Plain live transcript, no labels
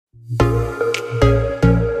Afternoon,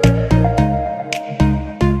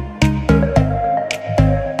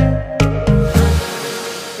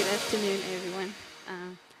 everyone.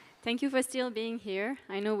 Thank you for still being here.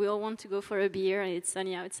 I know we all want to go for a beer and it's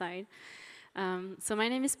sunny outside. So my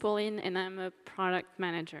name is Pauline and I'm a product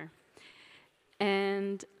manager.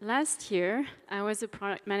 And last year, I was a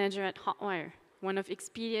product manager at Hotwire, one of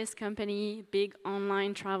Expedia's company, big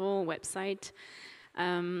online travel website.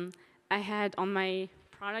 I had on my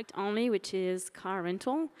product only, which is car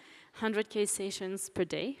rental, 100K sessions per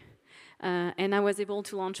day. And I was able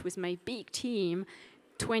to launch with my big team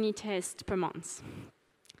 20 tests per month.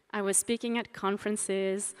 I was speaking at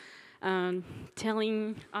conferences,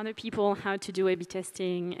 telling other people how to do A/B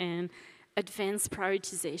testing and advanced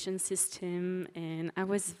prioritization system, and I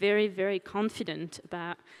was very, very confident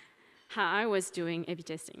about how I was doing A/B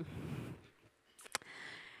testing.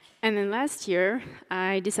 And then last year,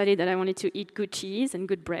 I decided that I wanted to eat good cheese and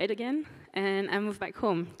good bread again, and I moved back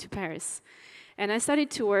home to Paris. And I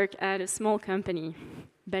started to work at a small company,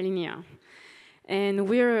 Balinea. And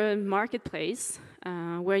we're a marketplace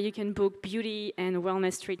where you can book beauty and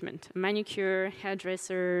wellness treatment, manicure,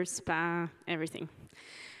 hairdresser, spa, everything.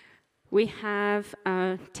 We have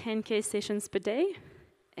 10K sessions per day,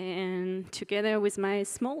 and together with my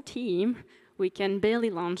small team, we can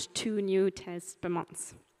barely launch 2 new tests per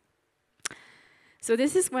month. So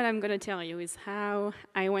this is what I'm going to tell you, is how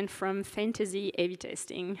I went from fantasy A/B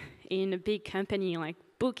testing in a big company like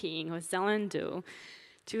Booking or Zalando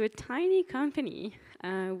to a tiny company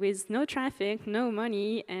with no traffic, no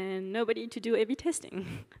money, and nobody to do A/B testing.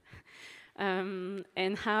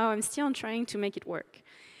 And how I'm still trying to make it work.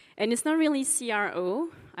 And it's not really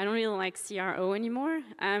CRO. I don't really like CRO anymore.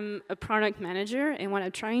 I'm a product manager, and what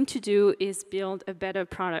I'm trying to do is build a better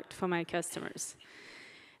product for my customers.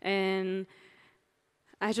 And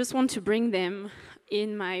I just want to bring them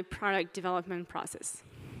in my product development process.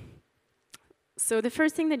 So the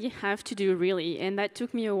first thing that you have to do, really, and that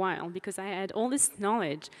took me a while because I had all this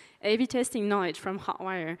knowledge, A/B testing knowledge from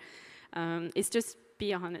Hotwire, is just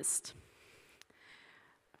be honest.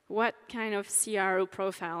 What kind of CRO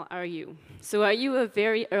profile are you? So are you a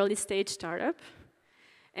very early stage startup,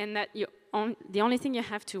 and that the only thing you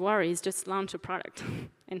have to worry is just launch a product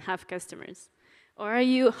and have customers? Or are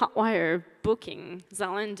you Hotwire, Booking,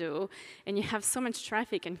 Zalando, and you have so much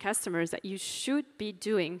traffic and customers that you should be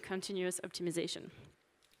doing continuous optimization?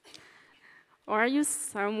 Or are you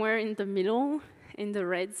somewhere in the middle, in the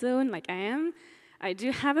red zone like I am? I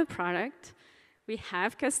do have a product. We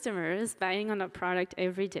have customers buying on our product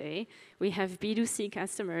every day. We have B2C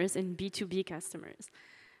customers and B2B customers.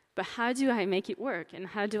 But how do I make it work, and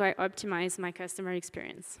how do I optimize my customer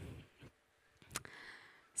experience?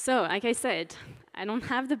 So, like I said, I don't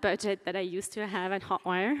have the budget that I used to have at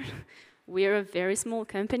Hotwire. We're a very small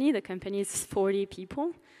company. The company is 40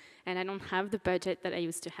 people, and I don't have the budget that I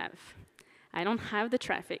used to have. I don't have the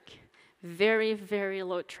traffic. Very, very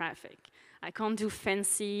low traffic. I can't do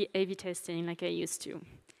fancy A/B testing like I used to.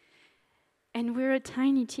 And we're a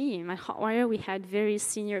tiny team. At Hotwire, we had very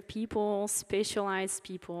senior people, specialized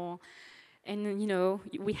people, and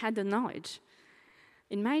we had the knowledge.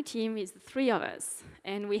 In my team, it's 3 of us,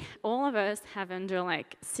 and all of us have under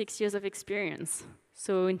like 6 years of experience.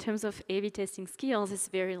 So in terms of A/B testing skills, it's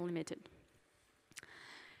very limited.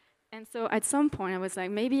 And so at some point, I was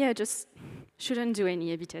like, maybe I just shouldn't do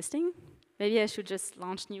any A/B testing. Maybe I should just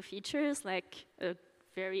launch new features like a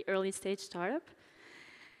very early stage startup.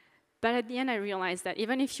 But at the end, I realized that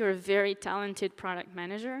even if you're a very talented product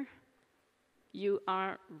manager, you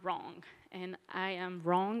are wrong. And I am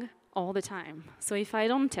wrong all the time. So if I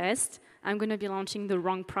don't test, I'm going to be launching the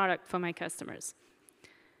wrong product for my customers.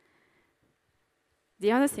 The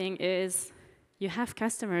other thing is you have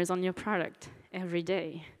customers on your product every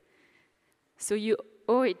day. So you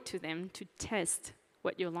owe it to them to test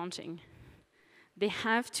what you're launching. They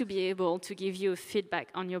have to be able to give you feedback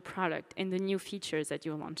on your product and the new features that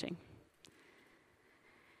you're launching.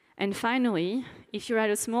 And finally, if you're at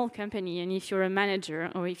a small company and if you're a manager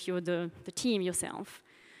or if you're the team yourself,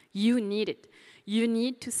 you need it. You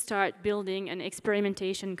need to start building an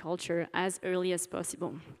experimentation culture as early as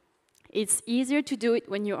possible. It's easier to do it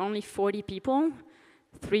when you're only 40 people,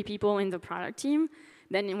 3 people in the product team,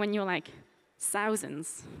 than when you're like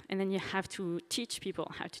thousands, and then you have to teach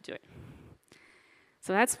people how to do it.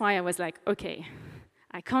 So that's why I was like, okay,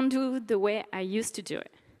 I can't do the way I used to do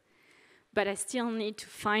it, but I still need to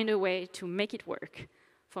find a way to make it work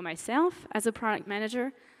for myself as a product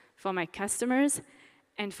manager, for my customers,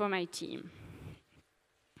 and for my team.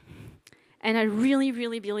 And I really,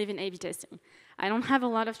 really believe in A/B testing. I don't have a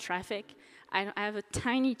lot of traffic. I have a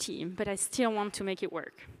tiny team, but I still want to make it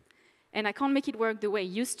work. And I can't make it work the way I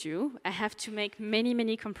used to. I have to make many,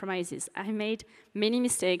 many compromises. I made many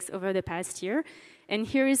mistakes over the past year, and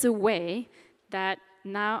here is a way that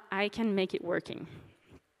now I can make it working.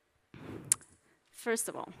 First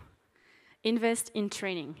of all, invest in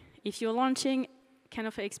training. If you're launching kind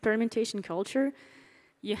of an experimentation culture,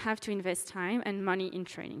 you have to invest time and money in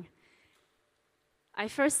training. I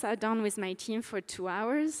first sat down with my team for 2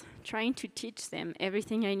 hours, trying to teach them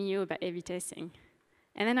everything I knew about A/B testing.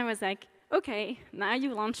 And then I was like, okay, now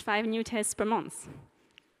you launch 5 new tests per month.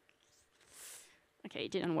 Okay,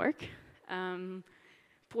 it didn't work.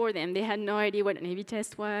 For them, they had no idea what an A/B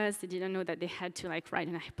test was. They didn't know that they had to write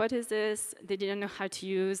a hypothesis. They didn't know how to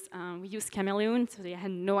use, we used Chameleon, so they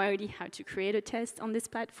had no idea how to create a test on this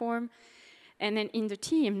platform. And then in the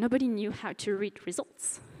team, nobody knew how to read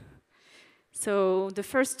results. So the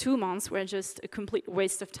first 2 months were just a complete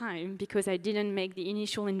waste of time because I didn't make the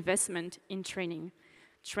initial investment in training.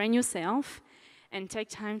 Train yourself and take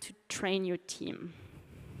time to train your team.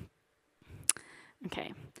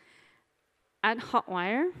 Okay. At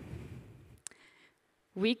Hotwire,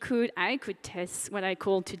 I could test what I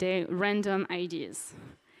call today random ideas.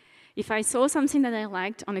 If I saw something that I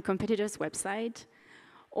liked on a competitor's website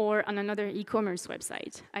or on another e-commerce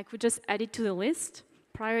website, I could just add it to the list,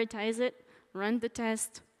 prioritize it, run the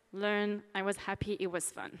test, learn. I was happy, it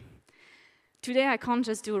was fun. Today, I can't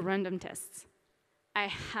just do random tests. I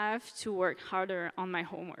have to work harder on my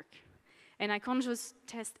homework. And I can't just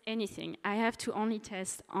test anything. I have to only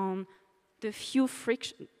test on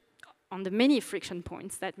the many friction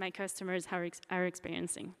points that my customers are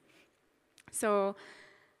experiencing. So,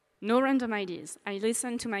 no random ideas. I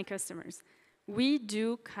listen to my customers. We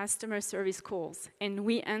do customer service calls, and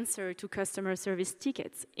we answer to customer service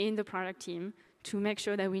tickets in the product team to make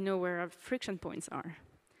sure that we know where our friction points are.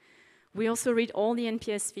 We also read all the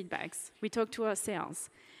NPS feedbacks. We talk to our sales.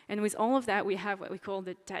 And with all of that, we have what we call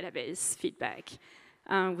the database feedback,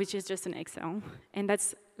 which is just an Excel. And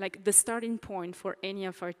that's the starting point for any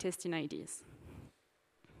of our testing ideas.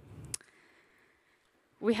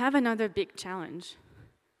 We have another big challenge.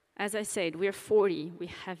 As I said, we're 40. We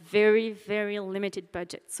have very, very limited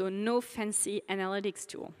budget, so no fancy analytics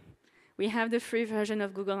tool. We have the free version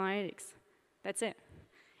of Google Analytics. That's it.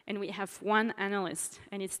 And we have 1 analyst,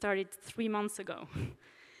 and it started 3 months ago.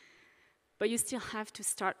 But you still have to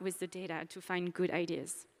start with the data to find good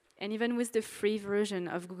ideas. And even with the free version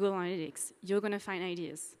of Google Analytics, you're going to find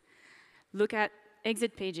ideas. Look at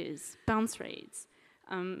exit pages, bounce rates,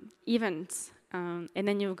 events, and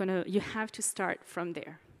then you have to start from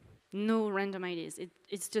there. No random ideas.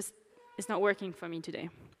 It's not working for me today.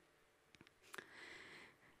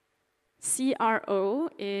 CRO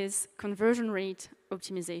is conversion rate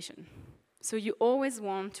optimization. So you always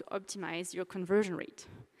want to optimize your conversion rate.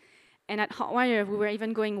 And at Hotwire, we were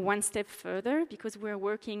even going 1 step further because we were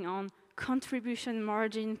working on contribution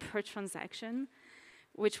margin per transaction,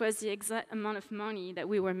 which was the exact amount of money that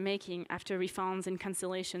we were making after refunds and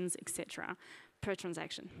cancellations, etc., per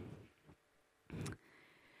transaction.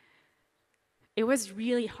 It was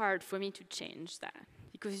really hard for me to change that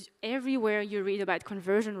because everywhere you read about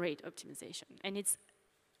conversion rate optimization, and it's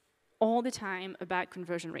all the time about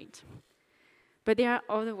conversion rate. But there are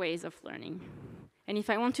other ways of learning. And if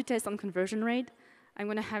I want to test on conversion rate, I'm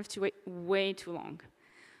going to have to wait way too long.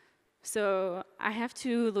 So I have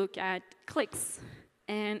to look at clicks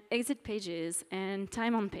and exit pages and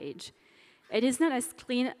time on page. It is not as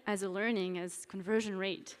clean as a learning as conversion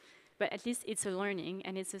rate, but at least it's a learning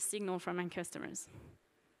and it's a signal from my customers.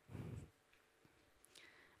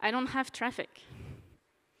 I don't have traffic,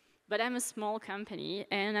 but I'm a small company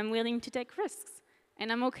and I'm willing to take risks.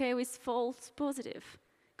 And I'm okay with false positive,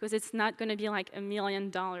 because it's not going to be like $1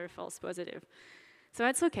 million false positive. So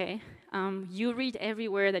that's okay. You read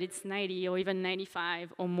everywhere that it's 90 or even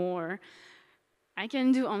 95 or more. I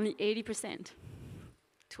can do only 80%.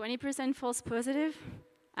 20% false positive,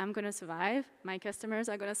 I'm going to survive. My customers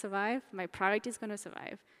are going to survive. My product is going to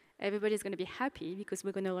survive. Everybody's going to be happy because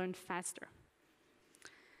we're going to learn faster.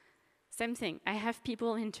 Same thing. I have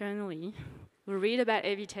people internally who read about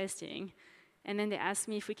A/B testing, and then they ask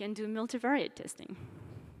me if we can do multivariate testing.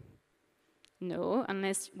 No,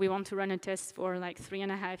 unless we want to run a test for like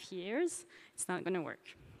 3.5 years, it's not going to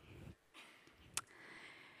work.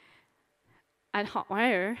 At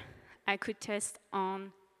Hotwire, I could test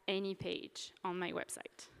on any page on my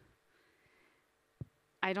website.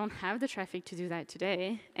 I don't have the traffic to do that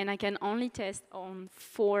today, and I can only test on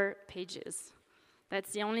 4 pages.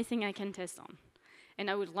 That's the only thing I can test on. And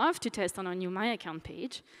I would love to test on a new My Account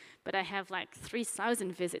page, but I have like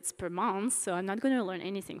 3,000 visits per month, so I'm not going to learn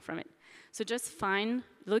anything from it. So just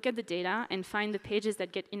look at the data and find the pages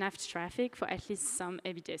that get enough traffic for at least some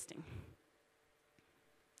A/B testing.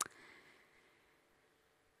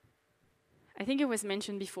 I think it was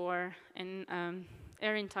mentioned before, and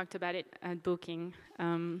Erin talked about it at Booking.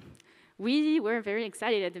 We were very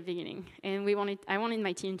excited at the beginning, and I wanted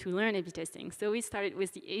my team to learn A/B testing. So we started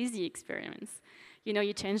with the easy experiments. You know,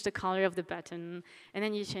 you change the color of the button, and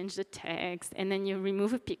then you change the text, and then you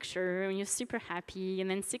remove a picture, and you're super happy, and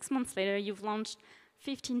then 6 months later, you've launched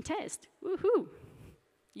 15 tests. Woohoo!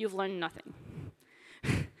 You've learned nothing.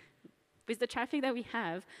 With the traffic that we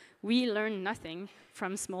have, we learn nothing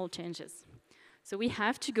from small changes. So we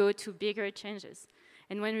have to go to bigger changes.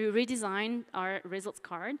 And when we redesigned our results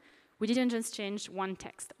card, we didn't just change one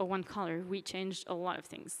text or one color, we changed a lot of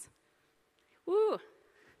things. Woo!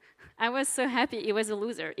 I was so happy. It was a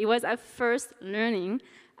loser. It was our first learning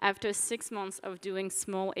after 6 months of doing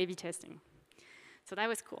small A/B testing. So that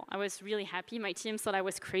was cool. I was really happy. My team thought I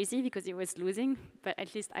was crazy because it was losing, but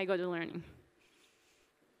at least I got a learning.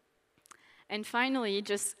 And finally,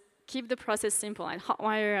 just keep the process simple. At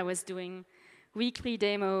Hotwire, I was doing weekly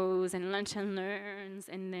demos and lunch and learns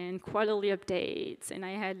and then quarterly updates. And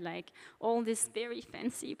I had like all this very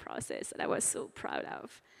fancy process that I was so proud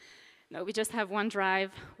of. No, we just have one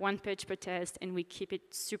drive, one page per test, and we keep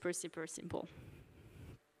it super, super simple.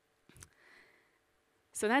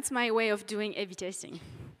 So that's my way of doing A/B testing.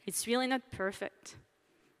 It's really not perfect,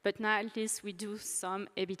 but now at least we do some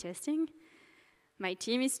A/B testing. My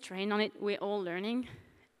team is trained on it, we're all learning,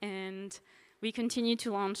 and we continue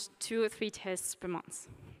to launch 2 or 3 tests per month.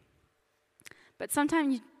 But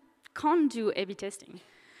sometimes you can't do A/B testing.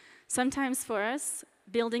 Sometimes for us,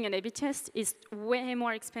 building an A/B test is way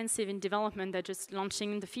more expensive in development than just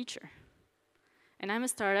launching the feature. And I'm a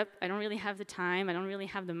startup, I don't really have the time, I don't really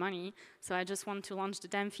have the money, so I just want to launch the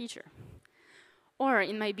damn feature. Or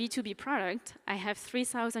in my B2B product, I have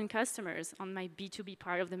 3,000 customers on my B2B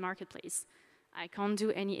part of the marketplace. I can't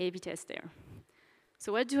do any A/B test there.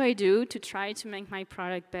 So what do I do to try to make my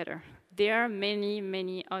product better? There are many,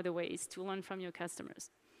 many other ways to learn from your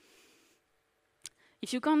customers.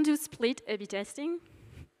 If you can't do split A/B testing,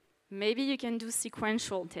 maybe you can do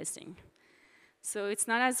sequential testing. So it's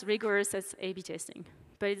not as rigorous as A/B testing,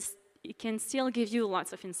 but it can still give you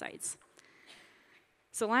lots of insights.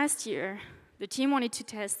 So last year, the team wanted to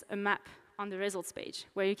test a map on the results page,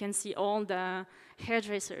 where you can see all the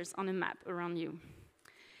hairdressers on a map around you.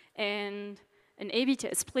 And an A/B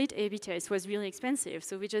test, split A/B test was really expensive,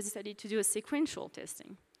 so we just decided to do a sequential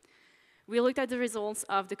testing. We looked at the results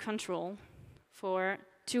of the control for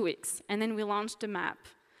 2 weeks, and then we launched the map,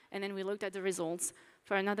 and then we looked at the results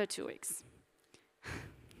for another 2 weeks.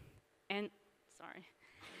 And, sorry,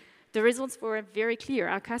 the results were very clear.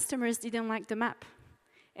 Our customers didn't like the map.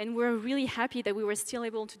 And we're really happy that we were still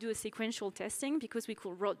able to do a sequential testing because we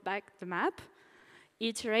could roll back the map,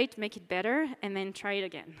 iterate, make it better, and then try it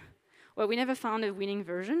again. Well, we never found a winning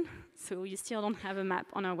version, so you still don't have a map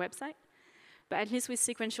on our website. But at least with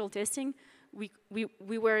sequential testing, we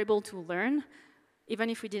were able to learn, even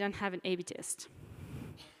if we didn't have an A/B test.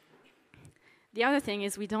 The other thing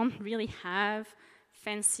is we don't really have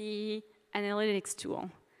fancy analytics tool,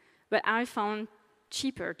 but I found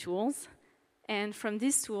cheaper tools, and from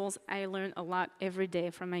these tools, I learn a lot every day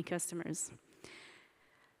from my customers.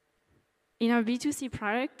 In our B2C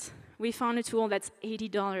product, we found a tool that's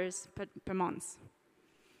 $80 per month.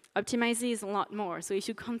 Optimizely is a lot more, so if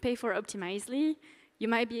you can't pay for Optimizely, you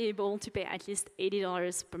might be able to pay at least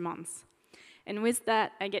 $80 per month. And with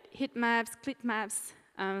that, I get heat maps, click maps,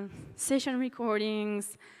 session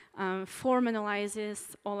recordings, form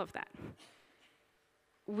analysis, all of that.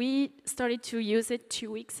 We started to use it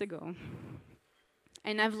 2 weeks ago.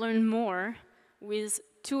 And I've learned more with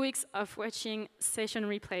 2 weeks of watching session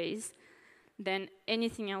replays than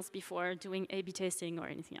anything else before doing A/B testing or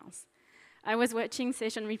anything else. I was watching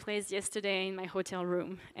session replays yesterday in my hotel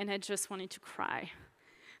room, and I just wanted to cry.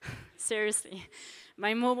 Seriously,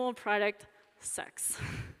 my mobile product sucks.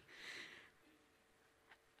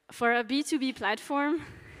 For a B2B platform,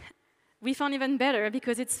 we found even better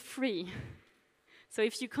because it's free. So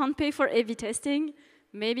if you can't pay for A/B testing,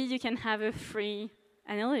 maybe you can have a free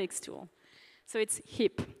analytics tool. So it's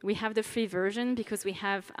HIP. We have the free version because we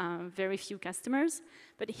have very few customers,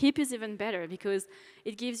 but HIP is even better because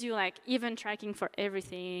it gives you like event tracking for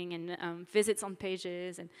everything and visits on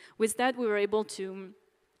pages. And with that, we were able to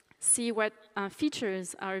see what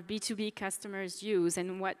features our B2B customers use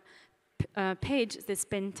and what page they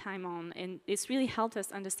spend time on. And it's really helped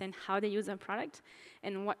us understand how they use our product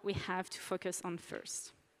and what we have to focus on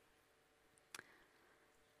first.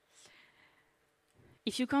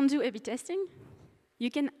 If you can't do A/B testing, You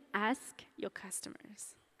can ask your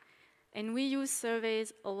customers. And we use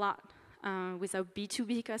surveys a lot with our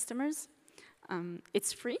B2B customers.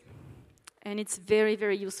 It's free, and it's very,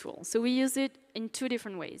 very useful. So we use it in 2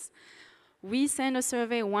 different ways. We send a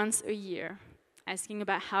survey once a year, asking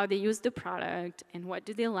about how they use the product, and what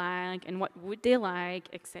do they like, and what would they like,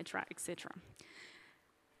 etc., etc.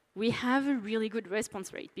 We have a really good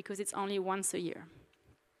response rate because it's only once a year.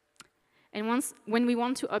 And when we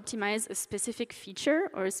want to optimize a specific feature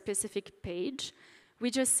or a specific page, we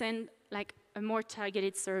just send like a more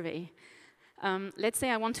targeted survey. Let's say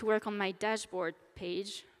I want to work on my dashboard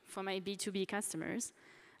page for my B2B customers.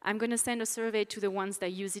 I'm going to send a survey to the ones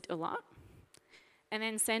that use it a lot, and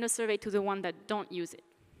then send a survey to the ones that don't use it.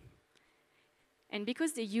 And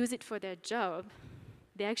because they use it for their job,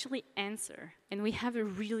 they actually answer, and we have a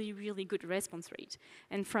really, really good response rate.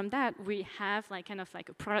 And from that, we have like kind of like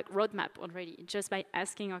a product roadmap already, just by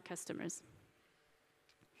asking our customers.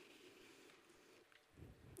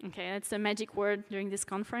 Okay, that's a magic word during this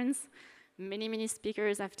conference. Many, many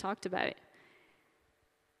speakers have talked about it.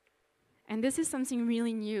 And this is something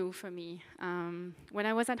really new for me. When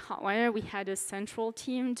I was at Hotwire, we had a central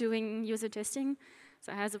team doing user testing.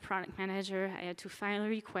 So as a product manager, I had to file a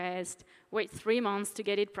request, wait 3 months to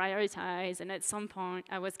get it prioritized, and at some point,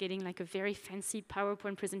 I was getting like a very fancy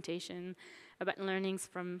PowerPoint presentation about learnings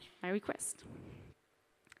from my request.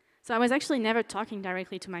 So I was actually never talking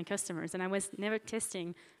directly to my customers, and I was never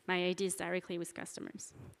testing my ideas directly with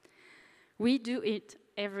customers. We do it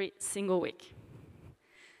every single week.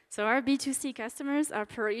 So our B2C customers are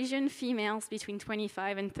Parisian females between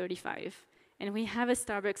 25 and 35, and we have a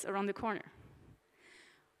Starbucks around the corner.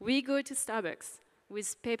 We go to Starbucks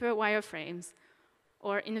with paper wireframes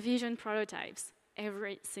or InVision prototypes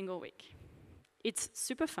every single week. It's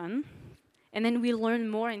super fun, and then we learn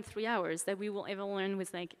more in 3 hours than we will ever learn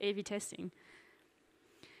with like A/B testing.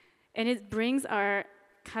 And it brings our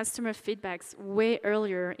customer feedbacks way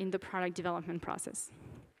earlier in the product development process.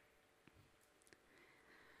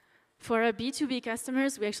 For our B2B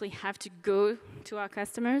customers, we actually have to go to our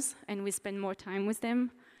customers, and we spend more time with them,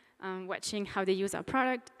 watching how they use our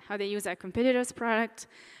product, how they use our competitors' product.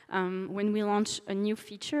 When we launch a new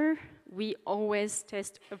feature, we always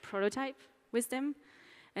test a prototype with them,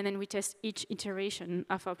 and then we test each iteration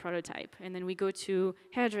of our prototype. And then we go to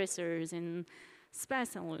hairdressers and spa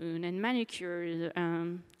salon and manicures,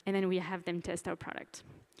 and then we have them test our product.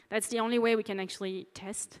 That's the only way we can actually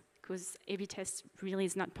test, because A/B test really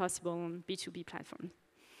is not possible on B2B platforms.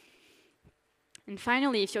 And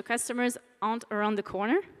finally, if your customers aren't around the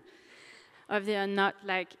corner, or if they are not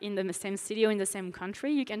like in the same city or in the same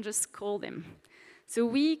country, you can just call them. So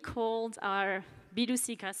we called our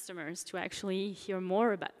B2C customers to actually hear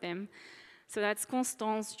more about them. So that's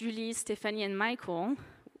Constance, Julie, Stephanie, and Michael.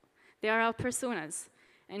 They are our personas.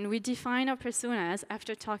 And we define our personas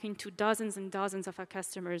after talking to dozens and dozens of our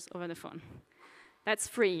customers over the phone. That's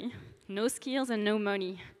free, no skills and no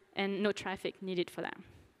money, and no traffic needed for that.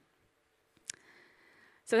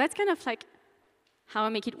 So that's kind of like how I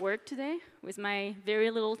make it work today with my very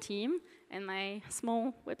little team and my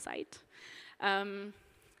small website.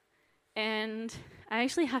 And I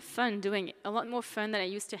actually have fun doing it, a lot more fun than I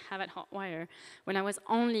used to have at Hotwire when I was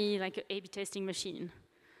only like an A/B testing machine.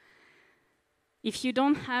 If you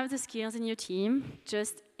don't have the skills in your team,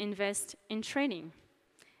 just invest in training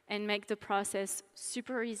and make the process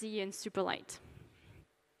super easy and super light.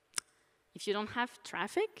 If you don't have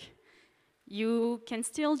traffic, you can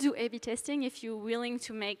still do A/B testing if you're willing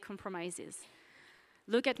to make compromises.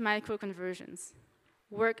 Look at micro-conversions.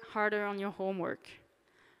 Work harder on your homework.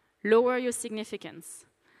 Lower your significance.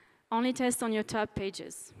 Only test on your top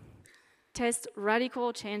pages. Test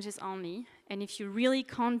radical changes only, and if you really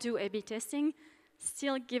can't do A/B testing,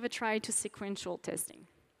 still give a try to sequential testing.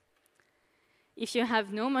 If you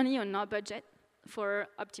have no money or no budget for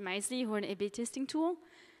Optimizely or an A/B testing tool,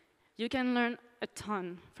 you can learn a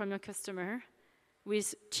ton from your customer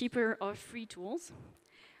with cheaper or free tools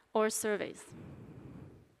or surveys.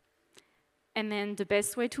 And then the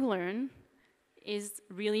best way to learn is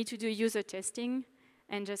really to do user testing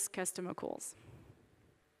and just customer calls.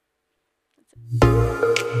 That's it.